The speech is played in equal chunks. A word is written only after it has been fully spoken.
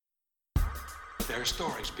There are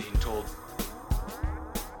stories being told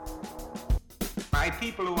by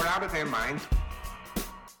people who are out of their minds.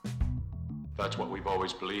 That's what we've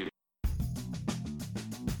always believed.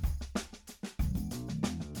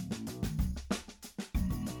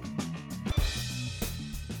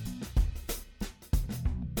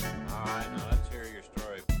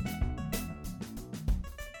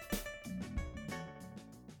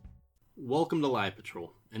 Welcome to Lie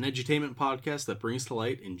Patrol, an edutainment podcast that brings to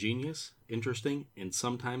light ingenious, interesting, and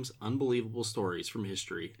sometimes unbelievable stories from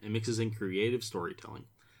history and mixes in creative storytelling.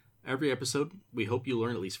 Every episode, we hope you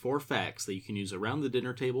learn at least 4 facts that you can use around the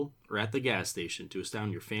dinner table or at the gas station to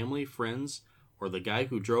astound your family, friends, or the guy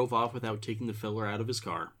who drove off without taking the filler out of his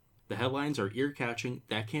car. The headlines are ear-catching,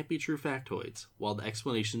 that can't be true factoids, while the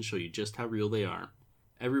explanations show you just how real they are.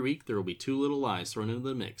 Every week, there will be 2 little lies thrown into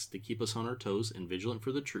the mix to keep us on our toes and vigilant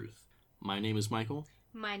for the truth. My name is Michael.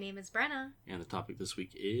 My name is Brenna. And the topic this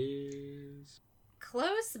week is...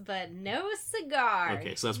 Close, but no cigar.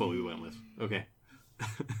 Okay, so that's what we went with. Okay.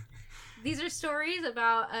 These are stories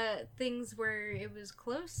about things where it was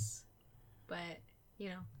close, but,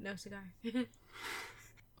 no cigar.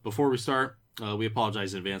 Before we start, we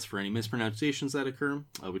apologize in advance for any mispronunciations that occur.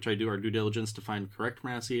 We try to do our due diligence to find correct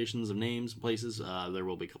pronunciations of names and places. There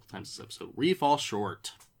will be a couple times this episode where we fall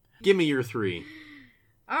short. Give me your 3.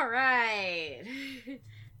 All right.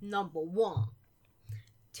 Number 1.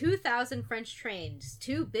 2,000 French trains,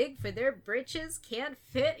 too big for their britches, can't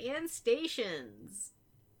fit in stations.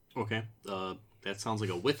 Okay. That sounds like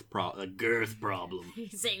a girth problem.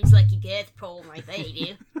 Seems like a girth problem right there,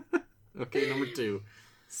 you do. Okay, number 2.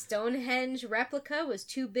 Stonehenge replica was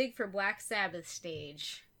too big for Black Sabbath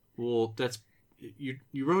stage. Well, that's... You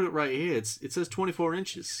wrote it right here. It says 24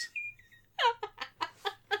 inches.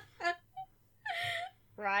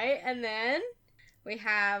 Right, and then we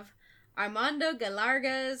have Armando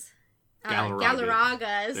Galarraga's There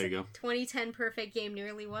you go. 2010 perfect game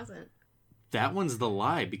nearly wasn't. That one's the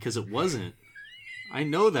lie, because it wasn't. I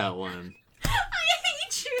know that one. I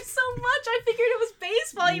hate you so much. I figured it was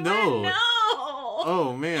baseball. You wouldn't know.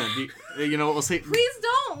 Oh, man. You know what? We'll say... Please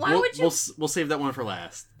don't. Why would you... We'll save that one for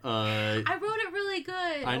last. I wrote it really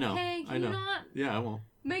good. I know. Okay, can you not... Yeah, I won't.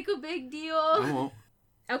 Make a big deal. I won't.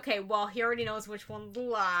 Okay, well, he already knows which one's the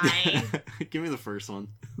lie. Give me the first one.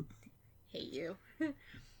 Hate you.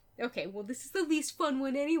 Okay, well, this is the least fun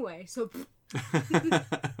one anyway, so...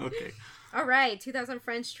 Okay. Alright, 2,000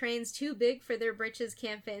 French trains too big for their britches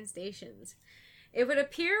can't fit in stations. It would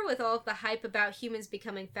appear with all of the hype about humans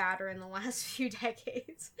becoming fatter in the last few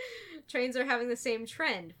decades, trains are having the same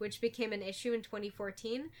trend, which became an issue in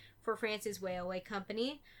 2014 for France's railway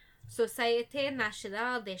company, Société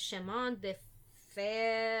Nationale des Chemins de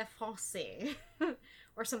Fer Français,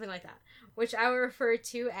 or something like that, which I will refer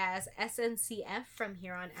to as SNCF from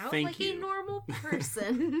here on out, a normal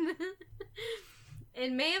person.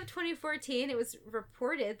 In May of 2014, it was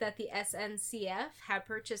reported that the SNCF had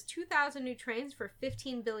purchased 2,000 new trains for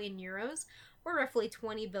 15 billion euros, or roughly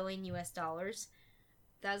 $20 billion US dollars.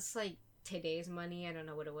 That's like today's money. I don't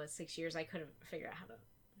know what it was, 6 years. I couldn't figure out how to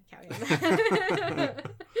calculate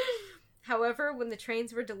that. However, when the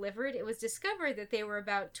trains were delivered, it was discovered that they were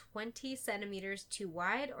about 20 centimeters too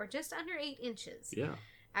wide, or just under 8 inches. Yeah.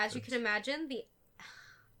 As you can imagine,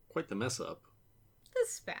 Quite the mess up.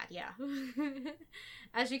 This is bad, yeah.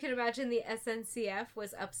 As you can imagine, the SNCF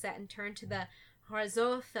was upset and turned to the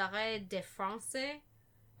Réseau Ferré de France,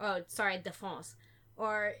 de France,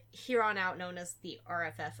 or here on out known as the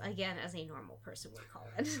RFF, again, as a normal person would call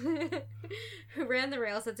it, who ran the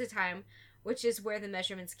rails at the time, which is where the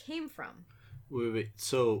measurements came from. Wait.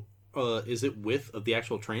 So, is it width of the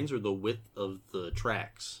actual trains or the width of the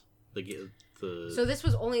tracks? So this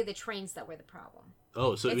was only the trains that were the problem.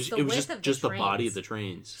 Oh, so it was just the body of the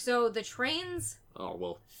trains. So the trains... Oh,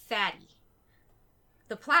 well. Fatty.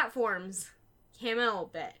 The platforms came out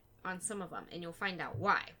a bit on some of them, and you'll find out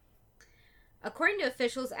why. According to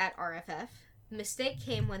officials at RFF, the mistake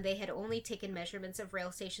came when they had only taken measurements of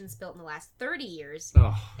rail stations built in the last 30 years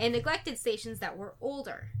and neglected stations that were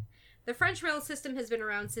older. The French rail system has been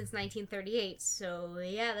around since 1938, so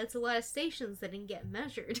yeah, that's a lot of stations that didn't get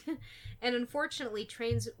measured. And unfortunately,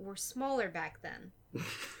 trains were smaller back then.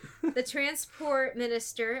 The transport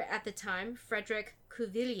minister at the time, Frederic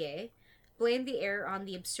Cuvillier, blamed the error on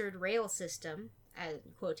the absurd rail system,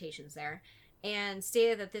 quotations there, and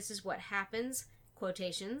stated that this is what happens,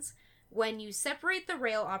 quotations, when you separate the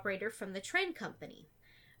rail operator from the train company.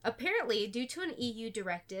 Apparently, due to an EU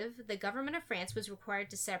directive, the government of France was required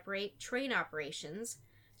to separate train operations,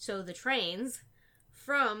 so the trains,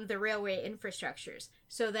 from the railway infrastructures.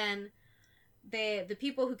 So then, the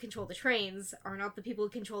people who control the trains are not the people who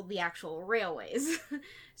control the actual railways.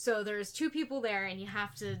 So there's two people there, and you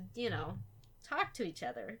have to, talk to each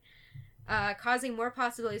other, causing more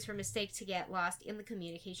possibilities for mistakes to get lost in the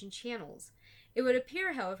communication channels. It would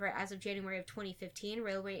appear, however, as of January of 2015,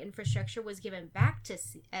 railway infrastructure was given back to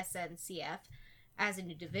SNCF as a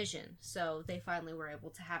new division. So they finally were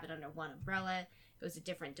able to have it under one umbrella. It was a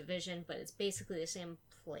different division, but it's basically the same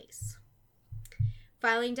place.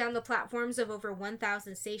 Filing down the platforms of over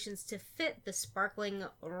 1,000 stations to fit the sparkling,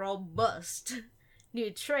 robust new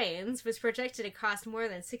trains was projected to cost more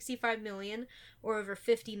than 65 million, or over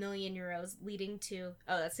 50 million euros, leading to...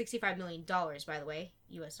 Oh, that's $65 million, by the way,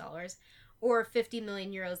 US dollars. Or 50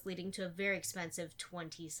 million euros, leading to a very expensive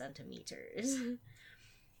 20 centimeters.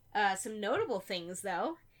 Some notable things,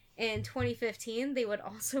 though. In 2015, they would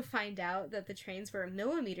also find out that the trains were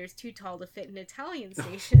millimeters too tall to fit in Italian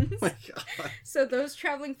stations. Oh my God. So those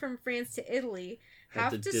traveling from France to Italy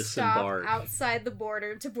have to stop outside the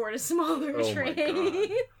border to board a smaller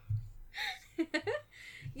train. My God.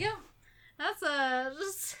 Yep. That's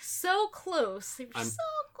just so close. So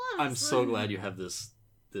close. I'm so glad you have this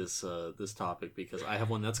topic, because I have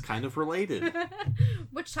one that's kind of related.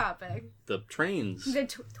 Which topic? The trains. The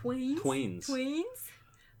twains? Twains?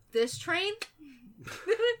 This train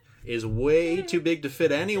is way too big to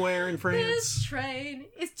fit anywhere in France. This train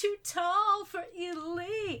is too tall for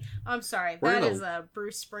Italy. I'm sorry, that is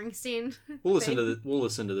Bruce Springsteen. We'll listen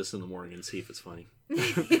to this in the morning and see if it's funny.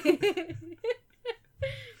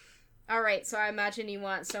 All right, so I imagine you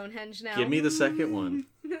want Stonehenge now. Give me the second one.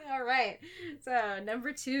 All right. So,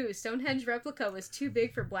 number 2, Stonehenge replica was too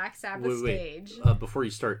big for Black Sabbath stage. Before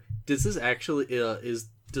you start, does this actually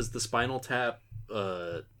does the Spinal Tap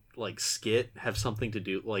skit have something to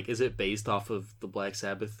do, is it based off of the Black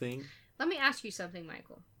Sabbath thing? Let me ask you something,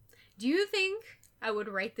 Michael. Do you think I would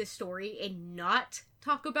write this story and not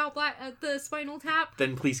talk about the Spinal Tap?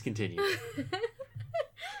 Then please continue.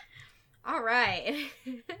 All right.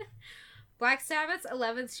 Black Sabbath's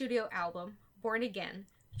 11th studio album, Born Again,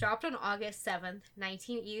 dropped on August 7th,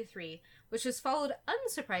 1983, which was followed,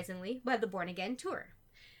 unsurprisingly, by the Born Again tour.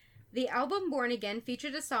 The album Born Again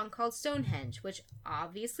featured a song called Stonehenge, which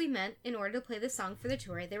obviously meant in order to play the song for the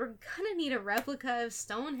tour, they were gonna need a replica of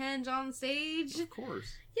Stonehenge on stage. Of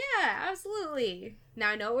course. Yeah, absolutely.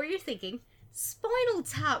 Now I know what you're thinking. Spinal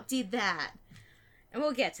Tap did that. And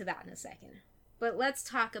we'll get to that in a second. But let's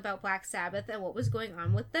talk about Black Sabbath and what was going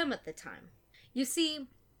on with them at the time. You see,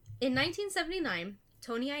 in 1979,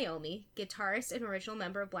 Tony Iommi, guitarist and original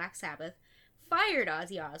member of Black Sabbath, fired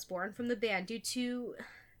Ozzy Osbourne from the band due to...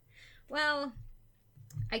 well,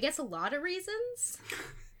 I guess a lot of reasons.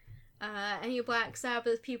 Any Black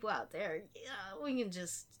Sabbath people out there, yeah, we can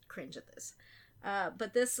just cringe at this.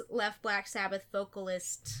 But this left Black Sabbath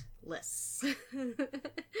vocalistless.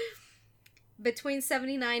 Between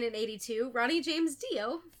 79 and 82, Ronnie James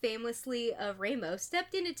Dio, famously of Ramo,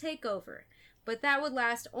 stepped in to take over. But that would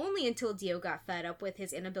last only until Dio got fed up with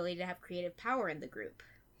his inability to have creative power in the group.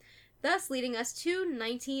 Thus leading us to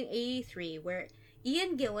 1983, where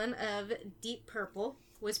Ian Gillan of Deep Purple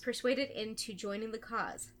was persuaded into joining the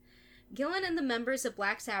cause. Gillan and the members of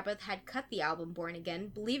Black Sabbath had cut the album Born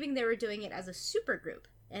Again, believing they were doing it as a supergroup,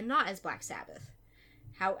 and not as Black Sabbath.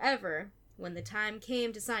 However, when the time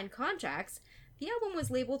came to sign contracts, the album was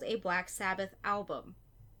labeled a Black Sabbath album,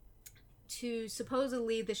 to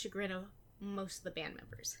supposedly the chagrin of most of the band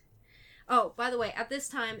members. Oh, by the way, at this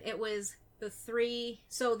time, it was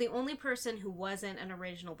the only person who wasn't an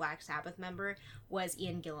original Black Sabbath member was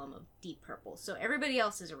Ian Gillan of Deep Purple. So everybody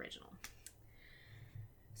else is original.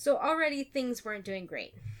 So already things weren't doing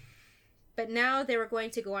great. But now they were going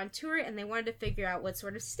to go on tour and they wanted to figure out what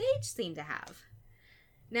sort of stage scene to have.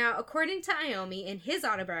 Now, according to Iommi, in his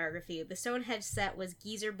autobiography, the Stonehenge set was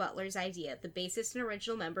Geezer Butler's idea, the bassist and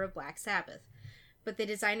original member of Black Sabbath. But the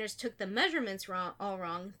designers took the measurements all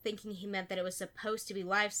wrong, thinking he meant that it was supposed to be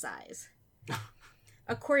life-size.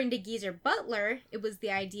 According to Geezer Butler, it was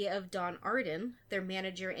the idea of Don Arden, their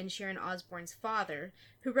manager and Sharon Osbourne's father,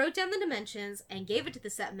 who wrote down the dimensions and gave it to the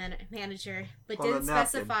set manager, but didn't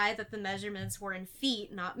specify that the measurements were in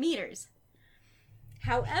feet, not meters.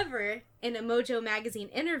 However, in a Mojo magazine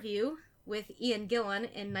interview with Ian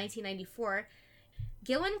Gillan in 1994,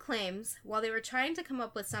 Gillan claims while they were trying to come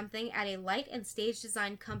up with something at a light and stage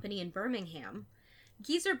design company in Birmingham,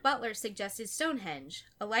 Geezer Butler suggested Stonehenge.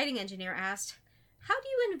 A lighting engineer asked, "How do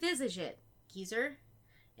you envisage it, Geezer?"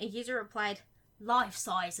 And Geezer replied,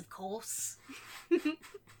 "Life-size, of course."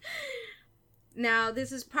 Now,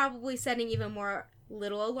 this is probably setting even more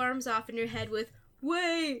little alarms off in your head with,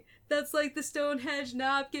 "Wait, that's like the Stonehenge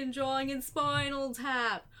napkin drawing in Spinal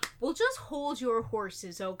Tap. Well, just hold your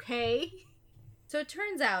horses, okay? So it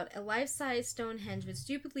turns out a life-size Stonehenge was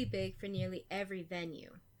stupidly big for nearly every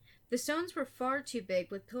venue. The stones were far too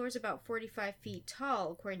big, with pillars about 45 feet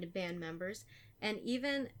tall, according to band members, and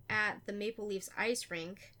even at the Maple Leafs ice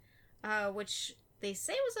rink, which they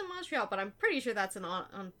say was in Montreal, but I'm pretty sure that's in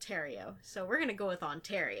Ontario, so we're gonna go with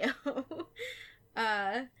Ontario.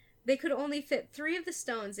 They could only fit 3 of the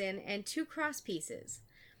stones in and 2 cross pieces.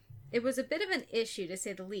 It was a bit of an issue, to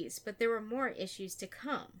say the least, but there were more issues to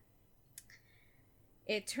come.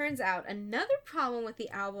 It turns out another problem with the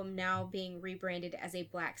album now being rebranded as a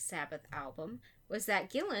Black Sabbath album was that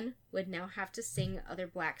Gillan would now have to sing other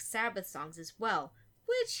Black Sabbath songs as well,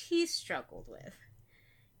 which he struggled with.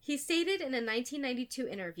 He stated in a 1992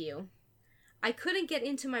 interview, "I couldn't get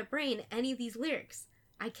into my brain any of these lyrics.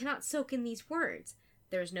 I cannot soak in these words.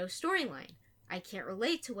 There's no storyline. I can't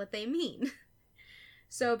relate to what they mean."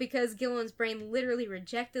 So because Gillan's brain literally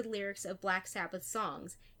rejected lyrics of Black Sabbath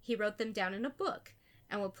songs, he wrote them down in a book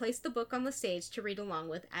and would place the book on the stage to read along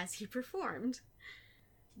with as he performed.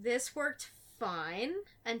 This worked fine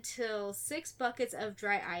until 6 buckets of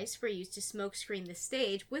dry ice were used to smokescreen the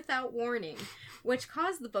stage without warning, which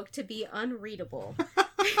caused the book to be unreadable,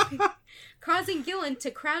 causing Gillan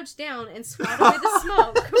to crouch down and swat away the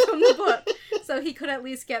smoke from the book so he could at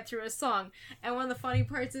least get through a song. And one of the funny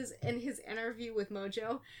parts is in his interview with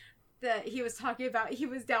Mojo that he was talking about, he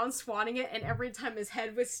was down swatting it, and every time his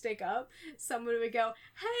head would stick up, someone would go,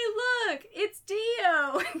 "Hey, look, it's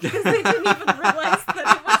Dio!" Because they didn't even realize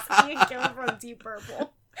that it was Ian Gillan from Deep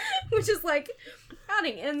Purple. Which is like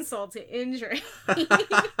adding insult to injury.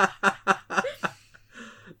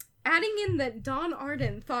 Adding in that Don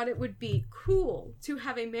Arden thought it would be cool to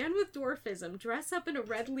have a man with dwarfism dress up in a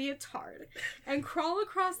red leotard and crawl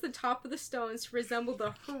across the top of the stones to resemble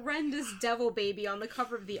the horrendous devil baby on the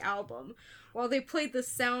cover of the album, while they played the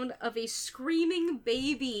sound of a screaming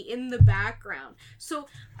baby in the background. So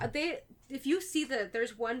if you see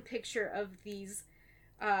there's one picture of these,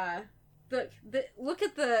 look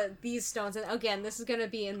at these stones, and again, this is gonna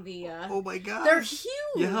be in the. Oh my god! They're huge.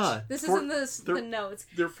 Yeah, this is in the notes.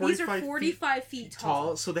 They're 45 feet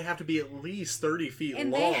tall, so they have to be at least 30 feet long.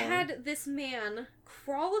 And they had this man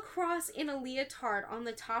crawl across in a leotard on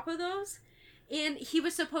the top of those, and he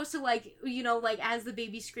was supposed to as the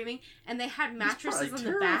baby's screaming, and they had mattresses on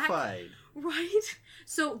the back. Right?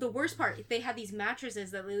 So the worst part, they had these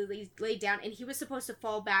mattresses that they laid down, and he was supposed to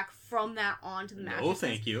fall back from that onto the mattresses. No,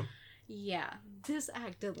 thank you. Yeah, this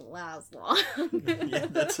act didn't last long. Yeah,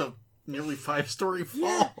 that's a nearly 5-story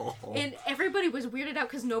fall. Yeah. And everybody was weirded out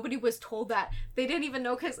because nobody was told that. They didn't even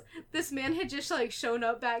know because this man had just shown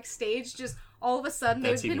up backstage. Just all of a sudden,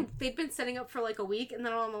 they'd been setting up for a week, and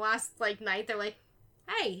then on the last night, they're like,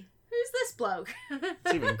 "Hey, who's this bloke?"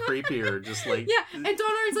 It's even creepier, just yeah. And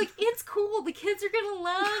Don Arden's like, "It's cool. The kids are gonna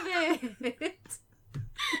love it."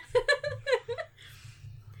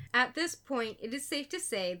 At this point, it is safe to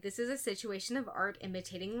say this is a situation of art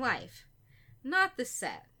imitating life. Not the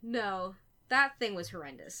set. No, that thing was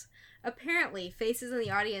horrendous. Apparently, faces in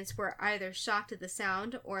the audience were either shocked at the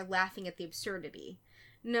sound or laughing at the absurdity.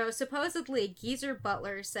 No, supposedly, Geezer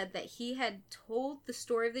Butler said that he had told the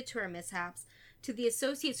story of the tour mishaps to the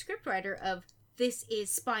associate scriptwriter of This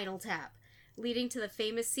Is Spinal Tap, leading to the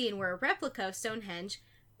famous scene where a replica of Stonehenge,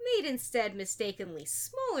 made instead mistakenly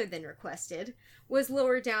smaller than requested, was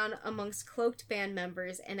lowered down amongst cloaked band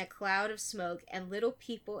members in a cloud of smoke, and little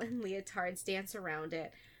people in leotards dance around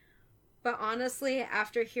it. But honestly,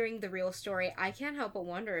 after hearing the real story, I can't help but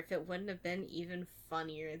wonder if it wouldn't have been even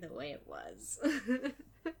funnier the way it was.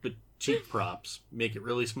 But cheap props. Make it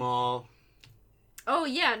really small. Oh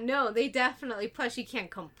yeah, no, they definitely, plus you can't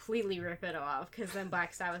completely rip it off, because then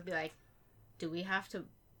Black Sabbath would be like, do we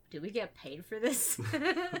get paid for this?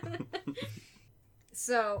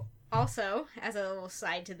 So, also, as a little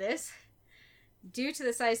side to this, due to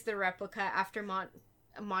the size of the replica after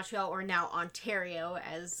Montreal, or now Ontario,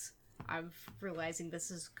 as I'm realizing this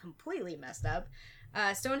is completely messed up,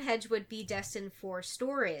 Stonehenge would be destined for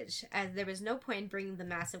storage, as there was no point in bringing the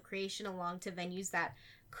massive creation along to venues that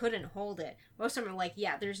couldn't hold it. Most of them are like,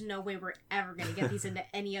 yeah, there's no way we're ever going to get these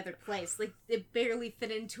into any other place. It barely fit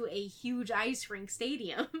into a huge ice rink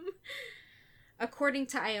stadium. According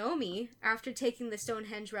to Iommi, after taking the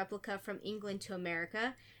Stonehenge replica from England to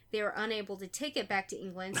America, they were unable to take it back to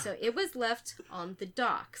England, so it was left on the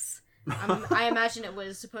docks. I imagine it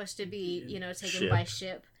was supposed to be, taken by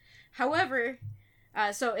ship. However,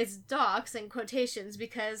 So it's docs in quotations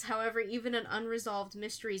because, however, even an unresolved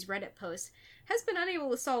mysteries Reddit post has been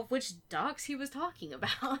unable to solve which docs he was talking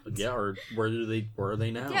about. Yeah, or where are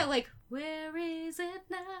they now? Yeah, like, where is it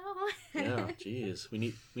now? Yeah, jeez. We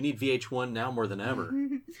need VH1 now more than ever.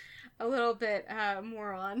 A little bit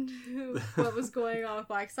more on what was going on with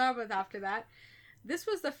Black Sabbath after that. This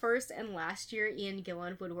was the first and last year Ian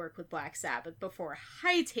Gillan would work with Black Sabbath before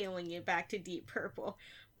hightailing it back to Deep Purple.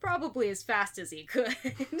 Probably as fast as he could.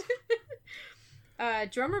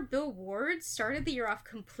 Drummer Bill Ward started the year off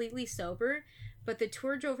completely sober, but the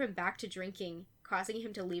tour drove him back to drinking, causing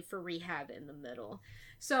him to leave for rehab in the middle.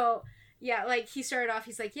 So, yeah, like, he started off,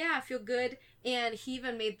 he's like, yeah, I feel good, and he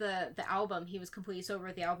even made the album. He was completely sober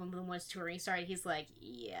at the album, then was touring, he's like,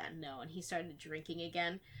 yeah, no, and he started drinking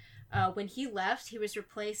again. When he left, he was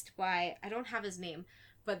replaced by, I don't have his name,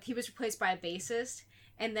 but he was replaced by a bassist,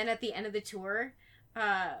 and then at the end of the tour,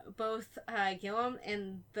 both Gillan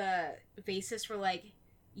and the bassist were like,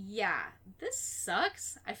 yeah, this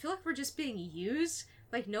sucks. I feel like we're just being used.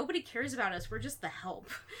 Like, nobody cares about us. We're just the help.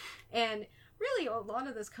 And really, a lot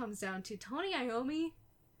of this comes down to Tony Iommi,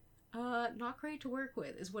 not great to work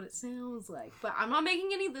with, is what it sounds like. But I'm not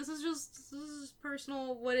making any, this is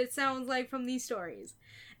personal, what it sounds like from these stories.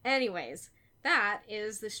 Anyways, that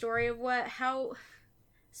is the story of how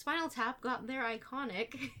Spinal Tap got their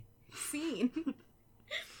iconic scene.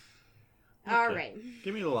 Okay. All right.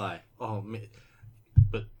 Give me the lie. Oh, man.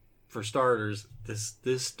 But for starters,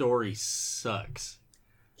 this story sucks.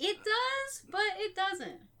 It does, but it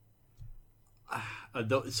doesn't.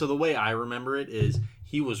 So the way I remember it is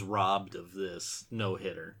he was robbed of this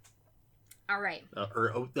no-hitter. All right.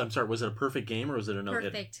 I'm sorry, was it a perfect game or was it a no-hitter?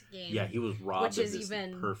 Perfect game. Yeah, he was robbed of this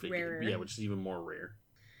even perfect rarer. game. Yeah, which is even more rare.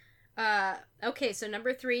 Okay, so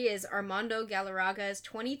number 3 is Armando Galarraga's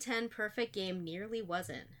 2010 perfect game nearly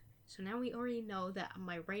wasn't. So now we already know that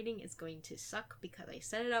my rating is going to suck because I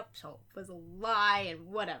set it up, so it was a lie and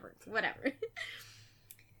whatever.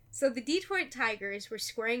 So the Detroit Tigers were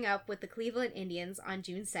squaring up with the Cleveland Indians on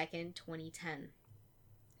June 2nd, 2010.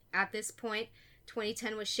 At this point,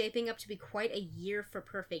 2010 was shaping up to be quite a year for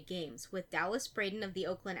perfect games, with Dallas Braden of the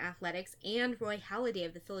Oakland Athletics and Roy Halladay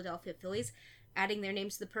of the Philadelphia Phillies adding their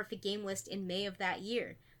names to the perfect game list in May of that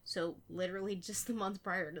year. So literally just the month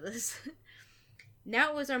prior to this.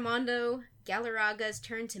 Now it was Armando Galarraga's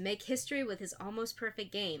turn to make history with his almost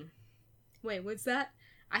perfect game. Wait, what's that?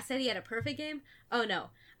 I said he had a perfect game? Oh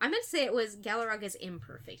no, I meant to say it was Galarraga's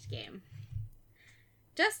imperfect game.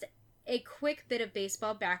 Just a quick bit of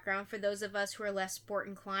baseball background for those of us who are less sport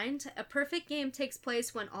inclined. A perfect game takes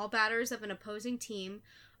place when all batters of an opposing team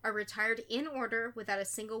are retired in order without a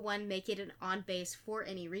single one making it on base for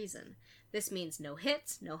any reason. This means no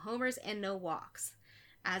hits, no homers, and no walks.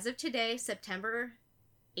 As of today, September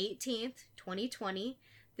 18th, 2020,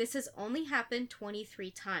 this has only happened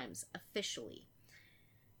 23 times, officially.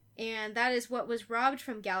 And that is what was robbed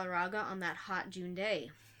from Galarraga on that hot June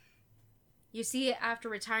day. You see, after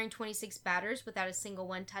retiring 26 batters without a single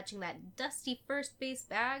one touching that dusty first base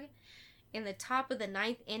bag, in the top of the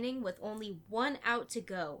 9th inning with only 1 out to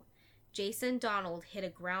go, Jason Donald hit a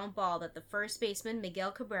ground ball that the first baseman,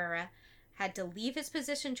 Miguel Cabrera, had to leave his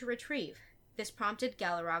position to retrieve. This prompted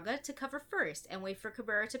Galarraga to cover first and wait for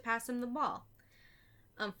Cabrera to pass him the ball.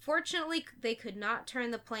 Unfortunately, they could not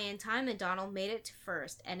turn the play in time and Donald made it to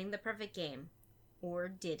first, ending the perfect game. Or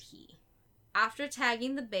did he? After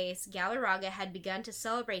tagging the base, Galarraga had begun to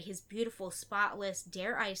celebrate his beautiful, spotless,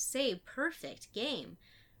 dare I say, perfect game,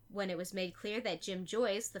 when it was made clear that Jim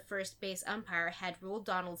Joyce, the first base umpire, had ruled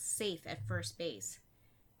Donald safe at first base.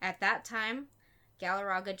 At that time,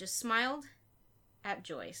 Galarraga just smiled at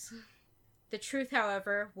Joyce. The truth,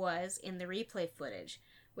 however, was in the replay footage,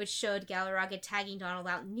 which showed Galarraga tagging Donald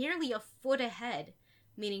out nearly a foot ahead,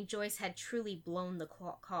 meaning Joyce had truly blown the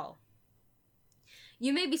call.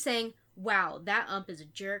 You may be saying, wow, that ump is a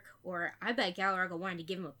jerk, or I bet Galarraga wanted to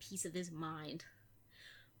give him a piece of his mind.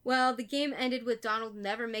 Well, the game ended with Donald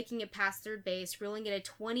never making it past third base, ruling it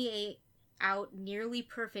a 28-out, nearly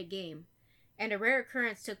perfect game. And a rare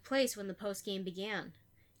occurrence took place when the postgame began.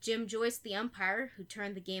 Jim Joyce, the umpire, who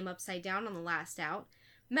turned the game upside down on the last out,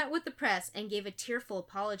 met with the press and gave a tearful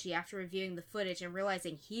apology after reviewing the footage and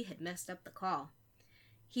realizing he had messed up the call.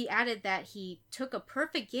 He added that he took a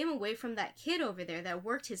perfect game away from that kid over there that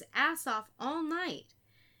worked his ass off all night.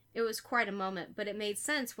 It was quite a moment, but it made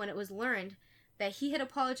sense when it was learned that he had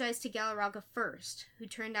apologized to Galarraga first, who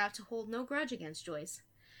turned out to hold no grudge against Joyce.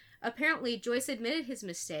 Apparently, Joyce admitted his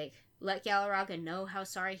mistake, let Galarraga know how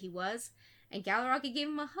sorry he was, and Galarraga gave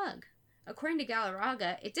him a hug. According to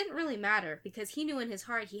Galarraga, it didn't really matter because he knew in his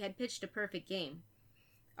heart he had pitched a perfect game.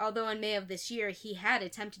 Although in May of this year, he had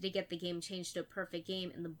attempted to get the game changed to a perfect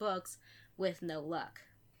game in the books with no luck.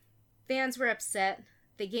 Fans were upset.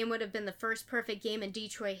 The game would have been the first perfect game in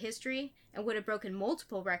Detroit history and would have broken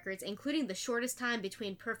multiple records, including the shortest time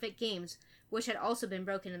between perfect games, which had also been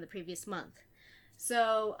broken in the previous month.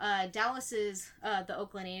 So, Dallas's, the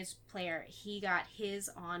Oakland A's player, he got his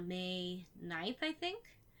on May 9th, I think.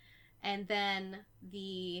 And then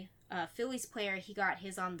the Phillies player, he got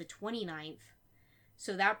his on the 29th.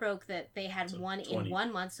 So that broke that they had one in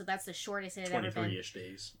 1 month, so that's the shortest it had ever been. 23-ish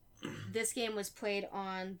days. This game was played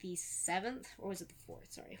on the 7th, or was it the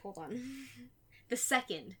 4th? Sorry, hold on. The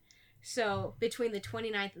 2nd. So between the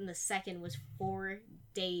 29th and the 2nd was 4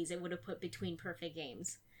 days it would have put between perfect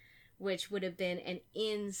games, which would have been an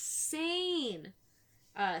insane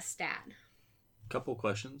stat. Couple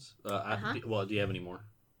questions. Well, do you have any more?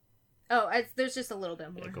 Oh, there's just a little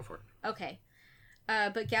bit more. Yeah, go for it. Okay.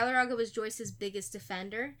 But Galarraga was Joyce's biggest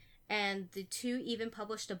defender, and the two even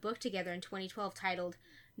published a book together in 2012 titled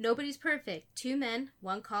Nobody's Perfect, 2 Men,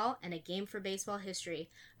 1 Call, and a Game for Baseball History,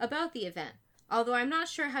 about the event. Although I'm not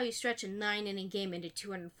sure how you stretch a 9-inning game into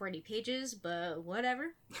 240 pages, but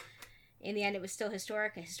whatever. In the end, it was still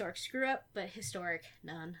historic, a historic screw-up, but historic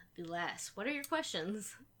nonetheless. What are your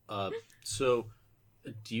questions? So,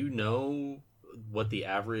 do you know what the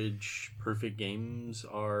average perfect teams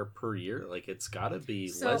are per year? Like, it's gotta be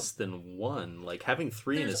less than 1. Like, having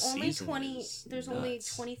 3 in a season There's nuts. only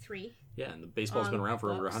 23. Yeah, and the baseball's been around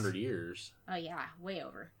for over 100 years. Oh, yeah, way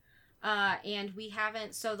over. And we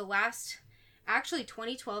haven't... So the last... Actually,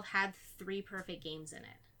 2012 had 3 perfect games in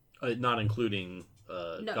it. Not including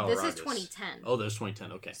No, this is 2010. Oh, that's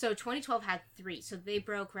 2010, okay. So 2012 had 3. So they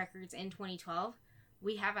broke records in 2012.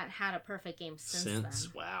 We haven't had a perfect game since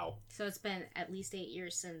then. Wow. So it's been at least 8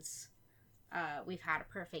 years since we've had a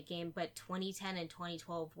perfect game. But 2010 and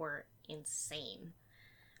 2012 were insane.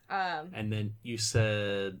 And then you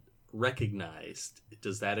said recognized.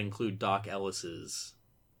 Does that include Doc Ellis's?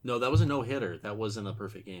 No, that was a no-hitter. That wasn't a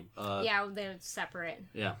perfect game. Yeah, they're separate.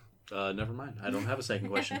 Yeah. Never mind. I don't have a second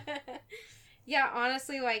question. Yeah,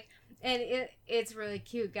 honestly, like, and it's really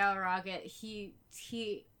cute. Galarraga, he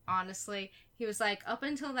honestly, he was like, up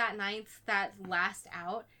until that 9th, that last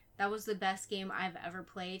out, that was the best game I've ever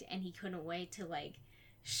played, and he couldn't wait to, like,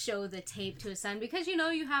 show the tape to his son, because, you know,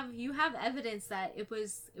 you have evidence that it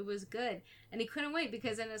was good, and he couldn't wait,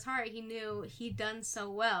 because in his heart, he knew he'd done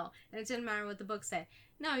so well, and it didn't matter what the book said.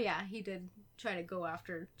 No, yeah, he did try to go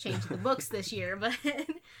after changing the books this year, but,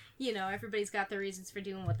 you know, everybody's got their reasons for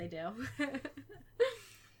doing what they do.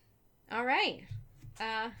 All right.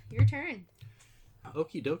 Your turn.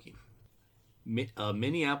 Okie dokie.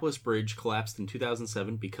 Minneapolis Bridge collapsed in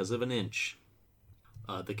 2007 because of an inch.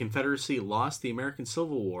 The Confederacy lost the American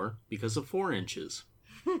Civil War because of 4 inches.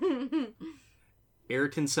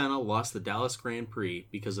 Ayrton Senna lost the Dallas Grand Prix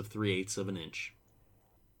because of 3/8 of an inch.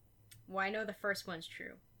 Well, I know the first one's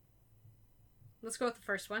true. Let's go with the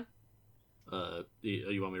first one.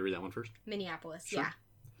 You want me to read that one first? Minneapolis, sure. Yeah.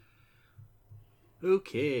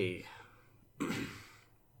 Okay.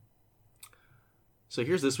 So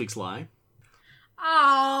here's this week's lie.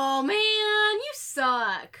 Oh, man, you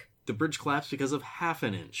suck. The bridge collapsed because of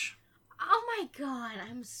 1/2 inch. Oh my god,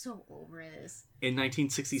 I'm so over this. In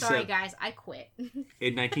 1967... Sorry, guys, I quit.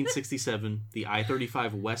 In 1967, the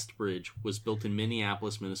I-35 West Bridge was built in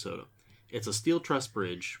Minneapolis, Minnesota. It's a steel truss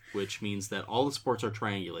bridge, which means that all the supports are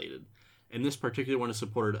triangulated, and this particular one is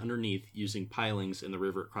supported underneath using pilings in the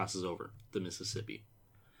river it crosses over, the Mississippi.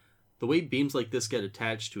 The way beams like this get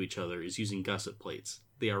attached to each other is using gusset plates.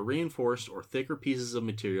 They are reinforced or thicker pieces of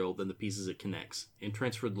material than the pieces it connects, and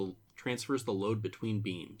transfers the load between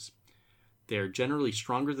beams. They are generally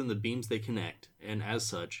stronger than the beams they connect, and as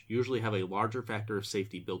such, usually have a larger factor of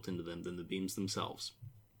safety built into them than the beams themselves.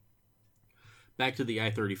 Back to the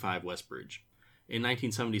I-35 West Bridge. In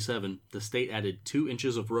 1977, the state added 2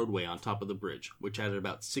 inches of roadway on top of the bridge, which added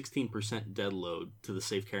about 16% dead load to the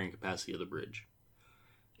safe carrying capacity of the bridge.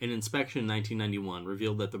 An inspection in 1991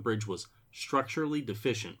 revealed that the bridge was structurally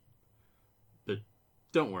deficient. But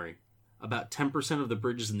don't worry, about 10% of the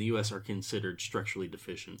bridges in the U.S. are considered structurally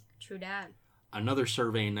deficient. True dat. Another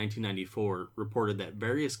survey in 1994 reported that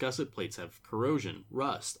various gusset plates have corrosion,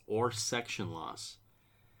 rust, or section loss.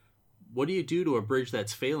 What do you do to a bridge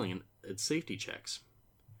that's failing in its safety checks?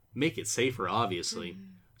 Make it safer, obviously.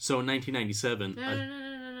 Mm-hmm. So in 1997...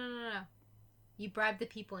 No. You bribe the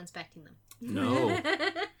people inspecting them. No.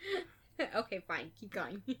 Okay, fine. Keep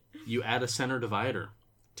going. You add a center divider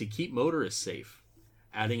to keep motorists safe,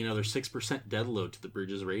 adding another 6% dead load to the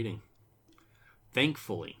bridge's rating.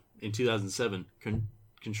 Thankfully, in 2007,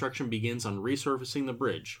 construction begins on resurfacing the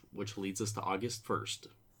bridge, which leads us to August 1st.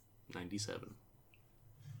 97.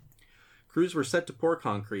 Crews were set to pour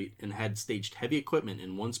concrete and had staged heavy equipment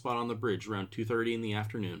in one spot on the bridge around 2:30 in the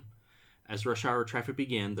afternoon. As rush hour traffic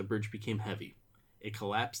began, the bridge became heavy. It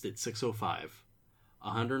collapsed at 6:05.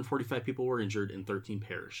 145 people were injured and 13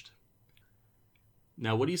 perished.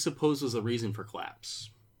 Now, what do you suppose was the reason for collapse?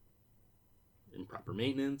 Improper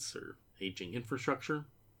maintenance or aging infrastructure?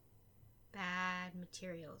 Bad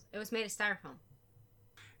materials. It was made of styrofoam.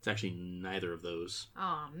 It's actually neither of those.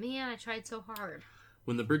 Oh man, I tried so hard.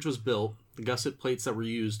 When the bridge was built, the gusset plates that were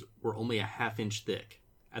used were only a half-inch thick.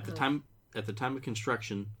 At the time of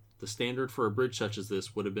construction, the standard for a bridge such as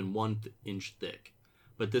this would have been 1 inch thick.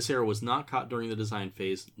 But this error was not caught during the design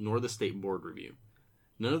phase, nor the state board review.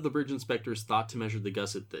 None of the bridge inspectors thought to measure the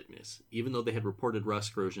gusset thickness, even though they had reported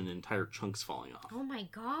rust corrosion and entire chunks falling off. Oh my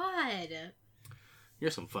god.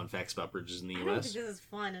 Here's some fun facts about bridges in the U.S. I don't think this is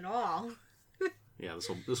fun at all. Yeah,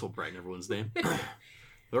 this will brighten everyone's day.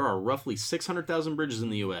 There are roughly 600,000 bridges in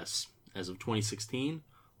the U.S. As of 2016,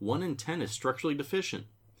 1 in 10 is structurally deficient.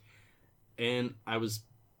 And I was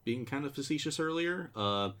being kind of facetious earlier.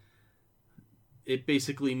 It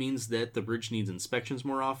basically means that the bridge needs inspections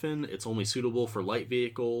more often. It's only suitable for light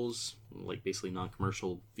vehicles, like basically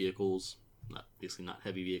non-commercial vehicles, not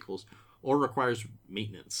heavy vehicles, or requires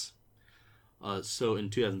maintenance. So in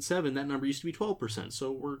 2007, that number used to be 12%,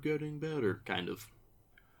 so we're getting better, kind of.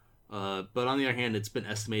 But on the other hand, it's been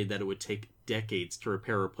estimated that it would take decades to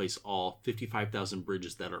repair or replace all 55,000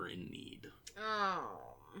 bridges that are in need.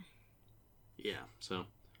 Oh. Yeah, so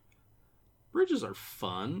bridges are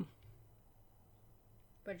fun.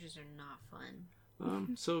 Bridges are not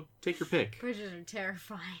fun. So take your pick. Bridges are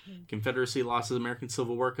terrifying. Confederacy lost the American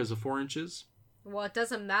Civil War because of 4 inches. Well, it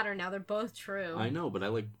doesn't matter now. They're both true. I know, but I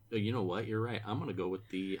like... You know what? You're right. I'm going to go with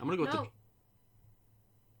the... What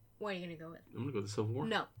are you going to go with? I'm going to go with the Civil War.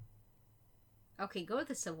 No. Okay, go with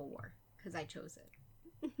the Civil War, because I chose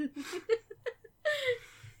it.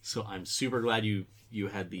 So I'm super glad you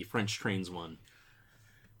had the French trains one.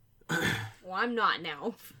 Well, I'm not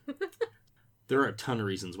now. There are a ton of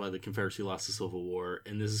reasons why the Confederacy lost the Civil War,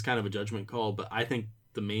 and this is kind of a judgment call, but I think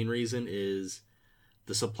the main reason is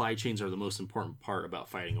the supply chains are the most important part about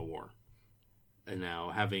fighting a war. And now,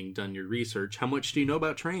 having done your research, how much do you know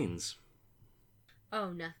about trains?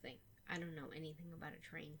 Oh, nothing. I don't know anything about a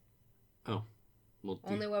train. Oh. Well,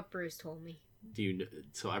 only what Bruce told me.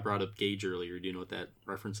 So I brought up gauge earlier. Do you know what that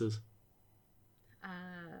reference is?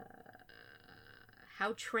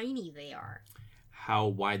 How trainy they are. How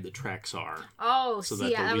wide the tracks are. Oh, so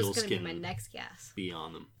that was going to be my next guess. Be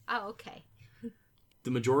on them. Oh, okay.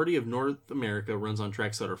 The majority of North America runs on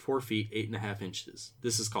tracks that are 4 feet, 8.5 inches.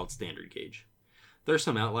 This is called standard gauge. There are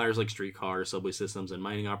some outliers like streetcar, subway systems, and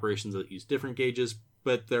mining operations that use different gauges,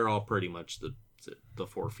 but they're all pretty much the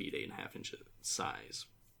 4 feet, 8.5 inches size.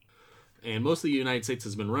 And most of the United States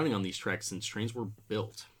has been running on these tracks since trains were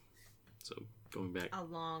built. So going back a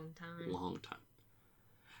long time.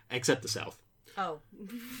 Except the South. Oh.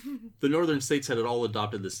 The northern states had all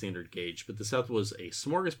adopted the standard gauge, but the South was a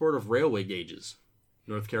smorgasbord of railway gauges.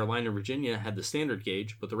 North Carolina and Virginia had the standard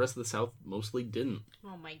gauge, but the rest of the South mostly didn't.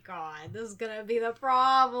 Oh my god, this is gonna be the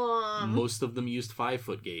problem. Most of them used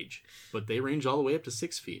 5-foot gauge, but they range all the way up to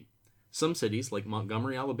 6 feet. Some cities, like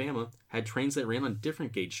Montgomery, Alabama, had trains that ran on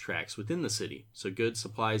different gauge tracks within the city, so goods,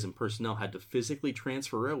 supplies, and personnel had to physically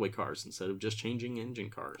transfer railway cars instead of just changing engine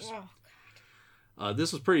cars. Oh.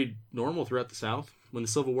 This was pretty normal throughout the South. When the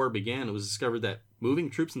Civil War began, it was discovered that moving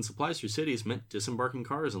troops and supplies through cities meant disembarking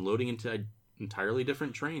cars and loading into entirely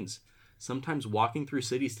different trains, sometimes walking through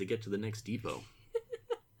cities to get to the next depot.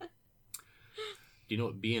 Do you know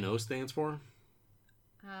what B&O stands for?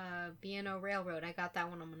 B&O Railroad. I got that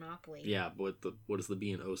one on Monopoly. Yeah, but what does the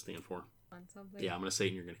B&O stand for? On something? Yeah, I'm going to say it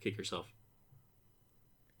and you're going to kick yourself.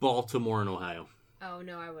 Baltimore and Ohio. Oh,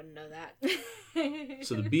 no, I wouldn't know that.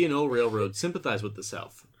 So the B&O Railroad sympathized with the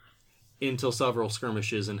South until several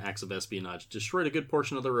skirmishes and acts of espionage destroyed a good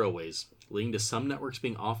portion of the railways, leading to some networks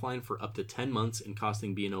being offline for up to 10 months and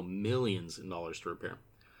costing B&O millions in dollars to repair.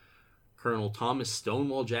 Colonel Thomas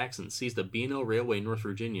Stonewall Jackson seized a B&O railway in North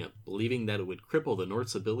Virginia, believing that it would cripple the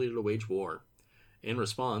North's ability to wage war. In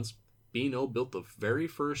response, B&O built the very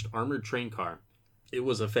first armored train car. It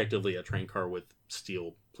was effectively a train car with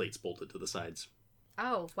steel plates bolted to the sides.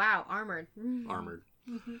 Oh, wow, armored. Armored.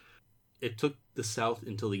 Mm-hmm. It took the South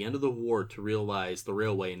until the end of the war to realize the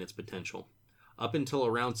railway and its potential. Up until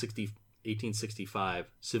around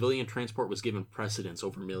 1865, civilian transport was given precedence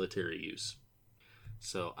over military use.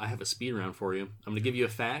 So I have a speed round for you. I'm going to give you a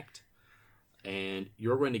fact, and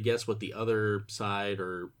you're going to guess what the other side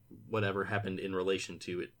or whatever happened in relation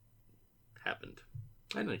to it happened.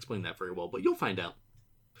 I didn't explain that very well, but you'll find out.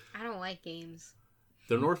 I don't like games.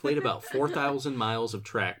 The North laid about 4,000 miles of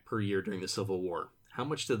track per year during the Civil War. How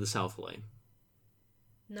much did the South lay?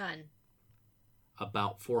 None.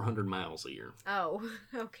 About 400 miles a year. Oh,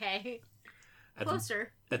 okay.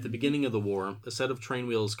 Closer. At the beginning of the war, a set of train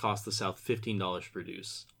wheels cost the South $15 to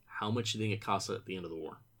produce. How much do you think it cost at the end of the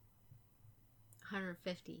war?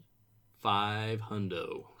 $150. $500.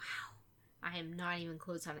 Wow. I am not even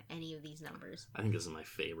close on any of these numbers. I think this is my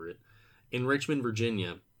favorite. In Richmond,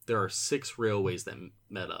 Virginia, there are 6 railways that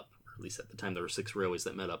met up. Or at least at the time, there were 6 railways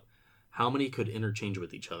that met up. How many could interchange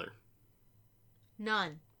with each other?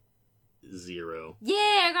 None. 0. Yeah,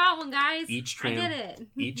 I got one, guys. I did it.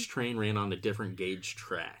 Each train ran on a different gauge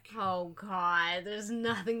track. Oh, God. There's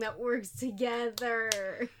nothing that works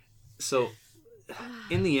together. So,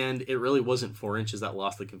 in the end, it really wasn't 4 inches that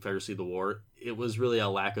lost the Confederacy the war. It was really a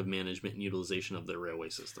lack of management and utilization of the railway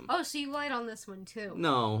system. Oh, so you lied on this one, too.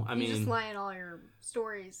 No, I mean... You just lie in all your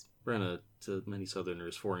stories. Brenna, to many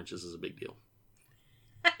Southerners, 4 inches is a big deal.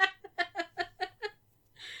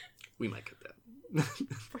 We might cut that.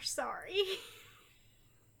 We're sorry.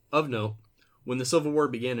 Of note, when the Civil War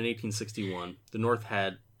began in 1861, the North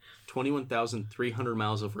had 21,300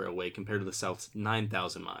 miles of railway compared to the South's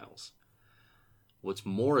 9,000 miles. What's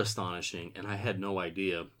more astonishing, and I had no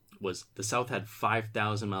idea, was the South had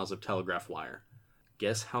 5,000 miles of telegraph wire.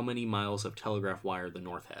 Guess how many miles of telegraph wire the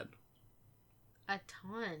North had? A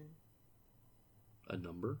ton. A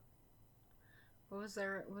number? What was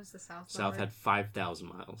the South South number? had 5,000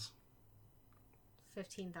 miles.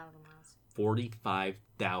 15,000 miles.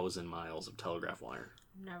 45,000 miles of telegraph wire.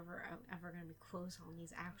 I'm never ever going to be close on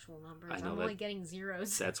these actual numbers. I know I'm only getting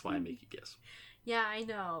zeros. That's why I make you guess. Yeah, I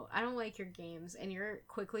know. I don't like your games, and you're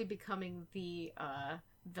quickly becoming the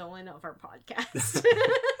villain of our podcast.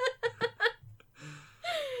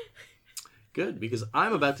 Good, because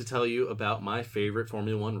I'm about to tell you about my favorite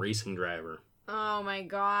Formula One racing driver. Oh my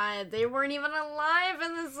god, they weren't even alive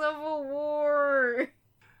in the Civil War!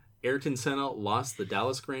 Ayrton Senna lost the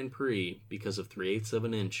Dallas Grand Prix because of 3/8 of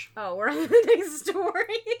an inch. Oh, we're on the next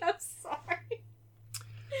story. I'm sorry.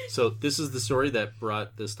 So this is the story that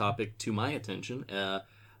brought this topic to my attention,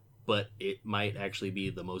 but it might actually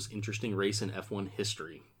be the most interesting race in F1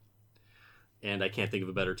 history. And I can't think of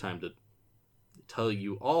a better time to tell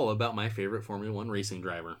you all about my favorite Formula One racing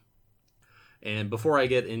driver. And before I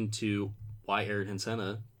get into why Ayrton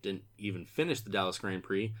Senna didn't even finish the Dallas Grand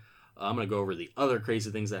Prix, I'm going to go over the other crazy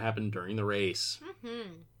things that happened during the race.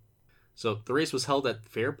 Mm-hmm. So the race was held at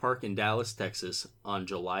Fair Park in Dallas, Texas on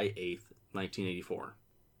July 8th, 1984.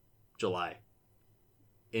 July.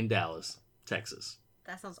 In Dallas, Texas.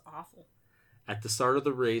 That sounds awful. At the start of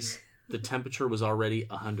the race, the temperature was already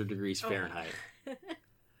 100 degrees Fahrenheit.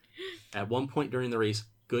 At one point during the race,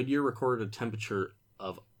 Goodyear recorded a temperature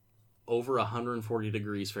of over 140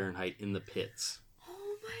 degrees Fahrenheit in the pits.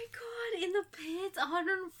 Oh my god, in the pits?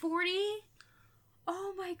 140?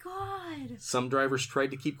 Oh my god. Some drivers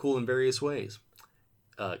tried to keep cool in various ways.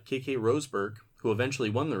 K.K. Rosberg, who eventually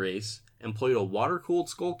won the race, employed a water-cooled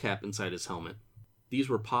skull cap inside his helmet. These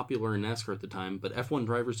were popular in NASCAR at the time, but F1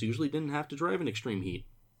 drivers usually didn't have to drive in extreme heat.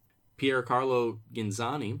 Pier Carlo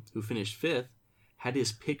Ghinzani, who finished 5th, had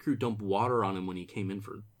his pit crew dump water on him when he came in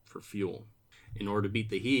for fuel. In order to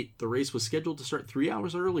beat the heat, the race was scheduled to start 3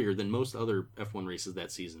 hours earlier than most other F1 races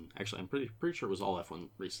that season. Actually, I'm pretty sure it was all F1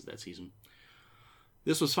 races that season.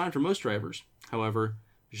 This was fine for most drivers. However,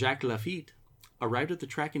 Jacques Lafitte arrived at the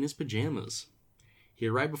track in his pajamas. He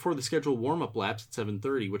arrived before the scheduled warm-up laps at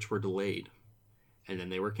 7:30, which were delayed. And then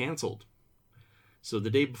they were canceled. So the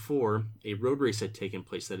day before, a road race had taken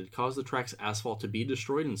place that had caused the track's asphalt to be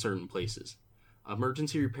destroyed in certain places.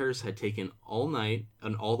 Emergency repairs had taken all night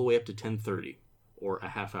and all the way up to 10:30, or a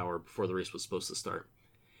half hour before the race was supposed to start.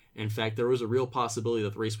 In fact, there was a real possibility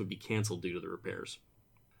that the race would be canceled due to the repairs.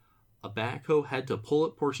 A backhoe had to pull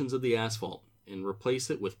up portions of the asphalt and replace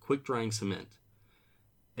it with quick-drying cement.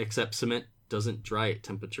 Except cement doesn't dry at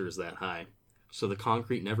temperatures that high, so the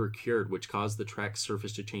concrete never cured, which caused the track's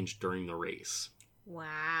surface to change during the race.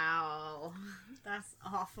 Wow. That's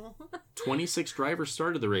awful. 26 drivers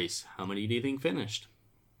started the race. How many do you think finished?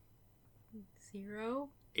 0?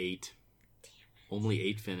 8. Damn it. Only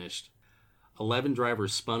 8 finished. 11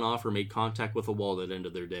 drivers spun off or made contact with a wall that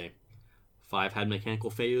ended their day. 5 had mechanical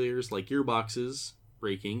failures like gearboxes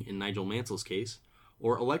breaking in Nigel Mansell's case,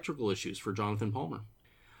 or electrical issues for Jonathan Palmer.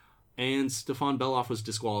 And Stefan Beloff was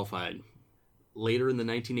disqualified. Later in the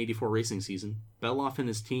 1984 racing season, Beloff and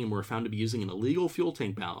his team were found to be using an illegal fuel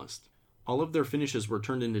tank ballast. All of their finishes were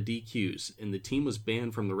turned into DQs, and the team was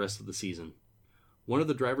banned from the rest of the season. One of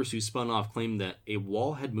the drivers who spun off claimed that a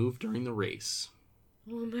wall had moved during the race.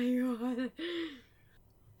 Oh my god.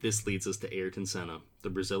 This leads us to Ayrton Senna, the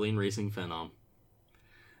Brazilian racing phenom.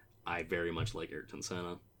 I very much like Ayrton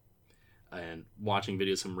Senna, and watching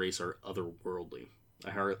videos of him race are otherworldly.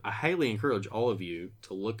 I highly encourage all of you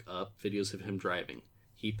to look up videos of him driving.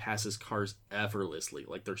 He passes cars effortlessly,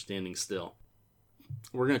 like they're standing still.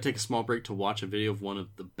 We're going to take a small break to watch a video of one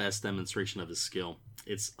of the best demonstration of his skill.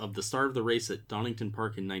 It's of the start of the race at Donington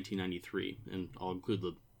Park in 1993, and I'll include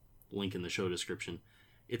the link in the show description.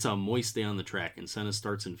 It's a moist day on the track, and Senna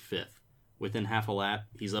starts in 5th. Within half a lap,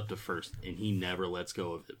 he's up to 1st, and he never lets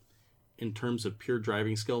go of it. In terms of pure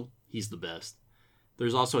driving skill, he's the best.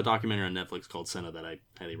 There's also a documentary on Netflix called Senna that I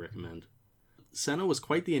highly recommend. Senna was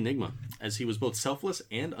quite the enigma, as he was both selfless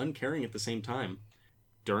and uncaring at the same time.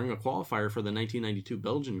 During a qualifier for the 1992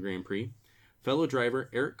 Belgian Grand Prix, fellow driver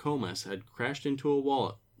Eric Comas had crashed into a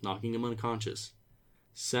wall, knocking him unconscious.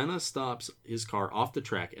 Senna stops his car off the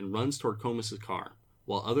track and runs toward Comas' car,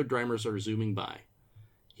 while other drivers are zooming by.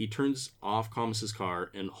 He turns off Comas'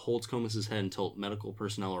 car and holds Comas' head until medical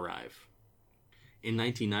personnel arrive. In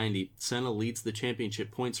 1990, Senna leads the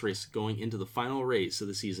championship points race going into the final race of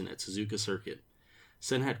the season at Suzuka Circuit.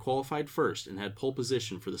 Senna had qualified first and had pole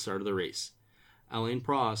position for the start of the race. Alain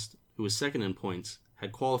Prost, who was second in points,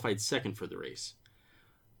 had qualified second for the race.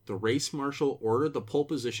 The race marshal ordered the pole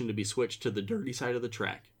position to be switched to the dirty side of the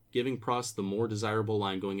track, giving Prost the more desirable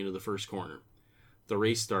line going into the first corner. The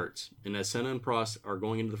race starts, and as Senna and Prost are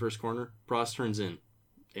going into the first corner, Prost turns in.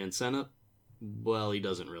 And Senna, well, he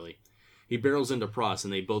doesn't really. He barrels into Prost,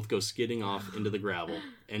 and they both go skidding off into the gravel,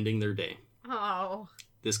 ending their day. Oh.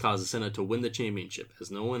 This causes Senna to win the championship,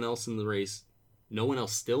 as no one else still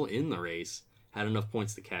in the race, had enough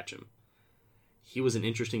points to catch him. He was an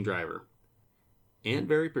interesting driver, and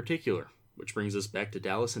very particular, which brings us back to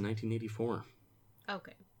Dallas in 1984.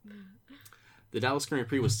 Okay. The Dallas Grand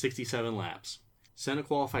Prix was 67 laps. Senna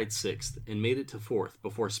qualified 6th and made it to 4th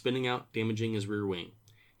before spinning out, damaging his rear wing.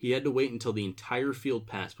 He had to wait until the entire field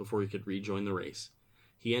passed before he could rejoin the race.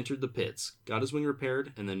 He entered the pits, got his wing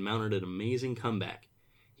repaired, and then mounted an amazing comeback.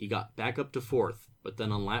 He got back up to 4th, but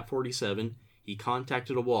then on lap 47, he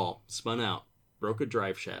contacted a wall, spun out, broke a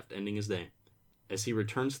drive shaft, ending his day. As he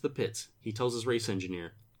returns to the pits, he tells his race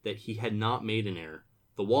engineer that he had not made an error.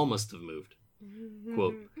 The wall must have moved.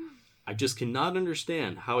 Quote, "I just cannot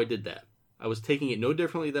understand how I did that. I was taking it no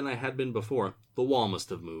differently than I had been before. The wall must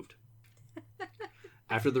have moved."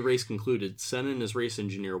 After the race concluded, Senna and his race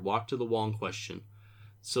engineer walked to the wall in question.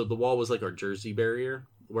 So the wall was like our Jersey barrier,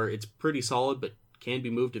 where it's pretty solid but can be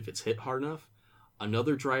moved if it's hit hard enough.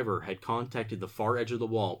 Another driver had contacted the far edge of the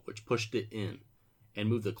wall, which pushed it in, and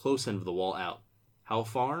moved the close end of the wall out. How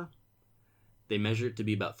far? They measured it to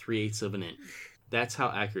be about 3/8 of an inch. That's how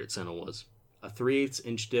accurate Senna was. A 3/8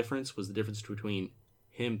 inch difference was the difference between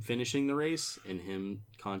him finishing the race and him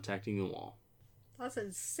contacting the wall. That's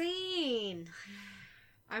insane.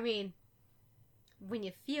 I mean, when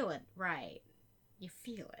you feel it right, you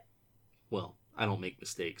feel it. Well, I don't make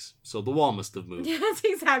mistakes, so the wall must have moved. Yeah, that's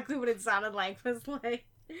exactly what it sounded like. Was like,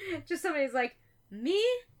 just somebody's like, me?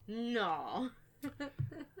 No.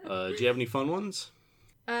 Do you have any fun ones?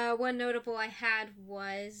 One notable I had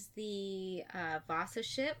was the Vasa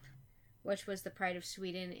ship, which was the pride of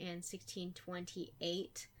Sweden in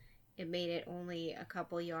 1628. It made it only a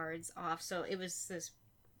couple yards off, so it was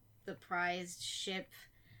the prized ship,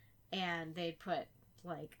 and they put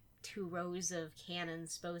like 2 rows of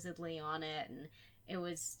cannons supposedly on it, and it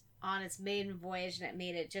was on its maiden voyage, and it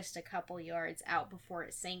made it just a couple yards out before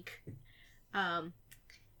it sank.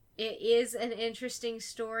 It is an interesting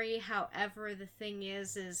story. However, the thing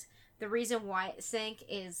is the reason why it sank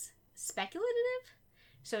is speculative.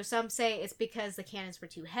 So some say it's because the cannons were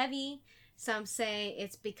too heavy. Some say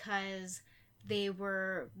it's because they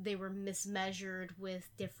were mismeasured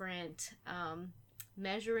with different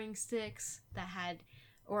measuring sticks that had,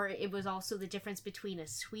 or it was also the difference between a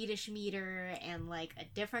Swedish meter and like a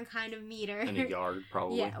different kind of meter. And a yard,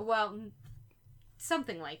 probably. Yeah, well,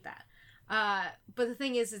 something like that. But the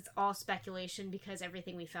thing is, it's all speculation because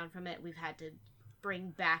everything we found from it, we've had to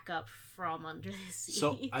bring back up from under the sea.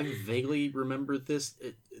 So I vaguely remember this.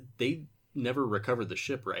 They never recovered the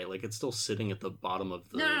ship, right? Like, it's still sitting at the bottom of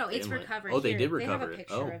the No, it's inlet. recovered. Oh, they Here. did recover They have a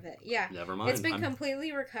picture of it. Yeah. Never mind. It's been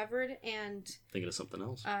completely recovered, and thinking of something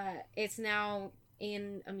else. It's now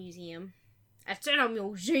in a museum. It's in a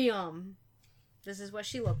museum. This is what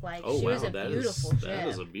she looked like. Oh, she wow. was a beautiful ship. That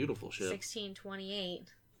is a beautiful ship.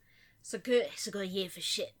 1628. It's a good year for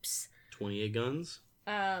ships. 28 guns?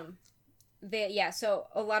 So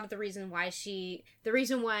a lot of the reason why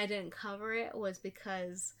I didn't cover it was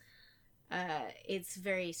because it's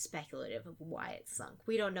very speculative of why it sunk.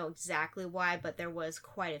 We don't know exactly why, but there was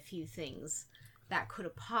quite a few things that could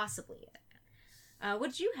have possibly hit.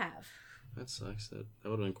 What did you have? That sucks. That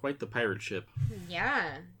would have been quite the pirate ship.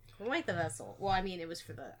 Yeah, quite the vessel. Well, I mean, it was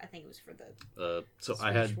for the. I think it was for the. So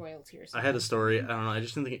Swedish royalty or something. I had a story. I don't know. I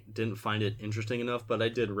just didn't find it interesting enough, but I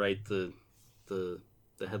did write the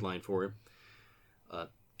headline for it.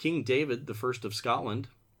 King David the First of Scotland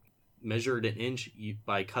measured an inch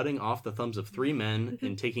by cutting off the thumbs of 3 men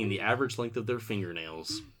and taking the average length of their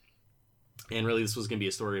fingernails. And really, this was going to be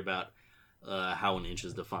a story about how an inch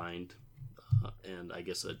is defined, and I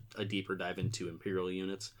guess a deeper dive into imperial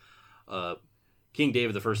units. King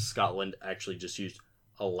David the First of Scotland actually just used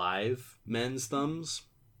alive men's thumbs.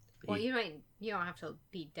 Well, you don't have to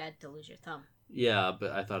be dead to lose your thumb. Yeah,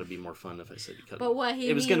 but I thought it'd be more fun if I said he cut. But what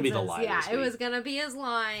it was going to be the lie. Yeah, it was going to be his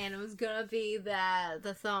lie, and it was going to be that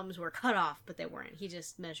the thumbs were cut off, but they weren't. He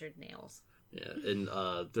just measured nails. Yeah, and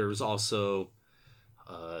there was also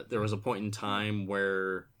there was a point in time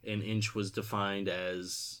where an inch was defined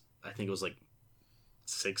as, I think it was like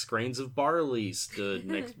 6 grains of barley stood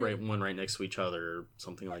one right next to each other, or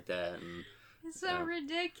something like that. And it's so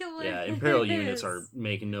ridiculous. Yeah, imperial units are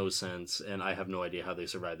making no sense, and I have no idea how they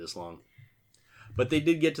survived this long. But they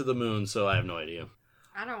did get to the moon, so I have no idea.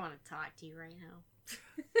 I don't want to talk to you right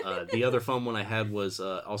now. The other fun one I had was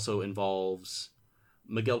also involves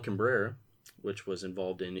Miguel Cabrera, which was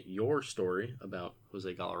involved in your story about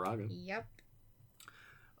Jose Galarraga. Yep.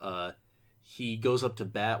 He goes up to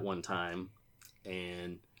bat one time,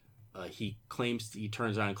 and he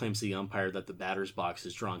turns around and claims to the umpire that the batter's box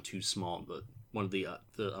is drawn too small. But one of the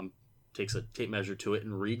takes a tape measure to it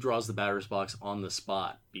and redraws the batter's box on the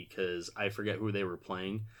spot, because I forget who they were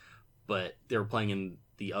playing, but they were playing in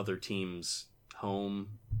the other team's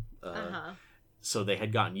home. So they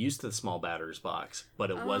had gotten used to the small batter's box, but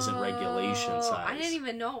it wasn't regulation size. I didn't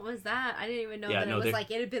even know it was that. I didn't even know that it was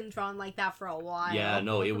like it had been drawn like that for a while. Yeah,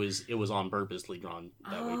 no, it was on purposely drawn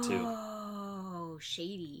that way too. Oh,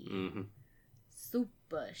 shady. Mm-hmm.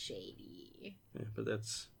 Super shady. Yeah, but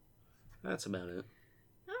that's about it.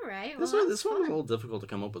 All right. This one was a little difficult to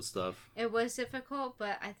come up with stuff. It was difficult,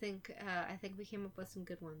 but I think we came up with some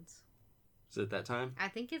good ones. Is it that time? I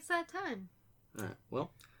think it's that time. All right.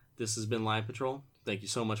 Well, this has been Live Patrol. Thank you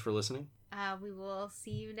so much for listening. We will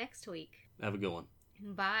see you next week. Have a good one.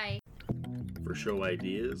 Bye. For show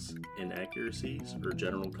ideas, inaccuracies, or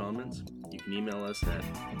general comments, you can email us at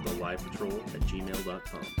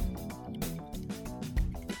thelivepatrol@gmail.com.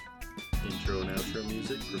 Intro and outro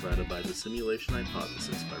music provided by The Simulation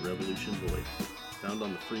Hypothesis by Revolution Void, found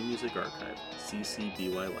on the Free Music Archive, CC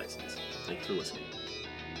BY license. Thanks for listening.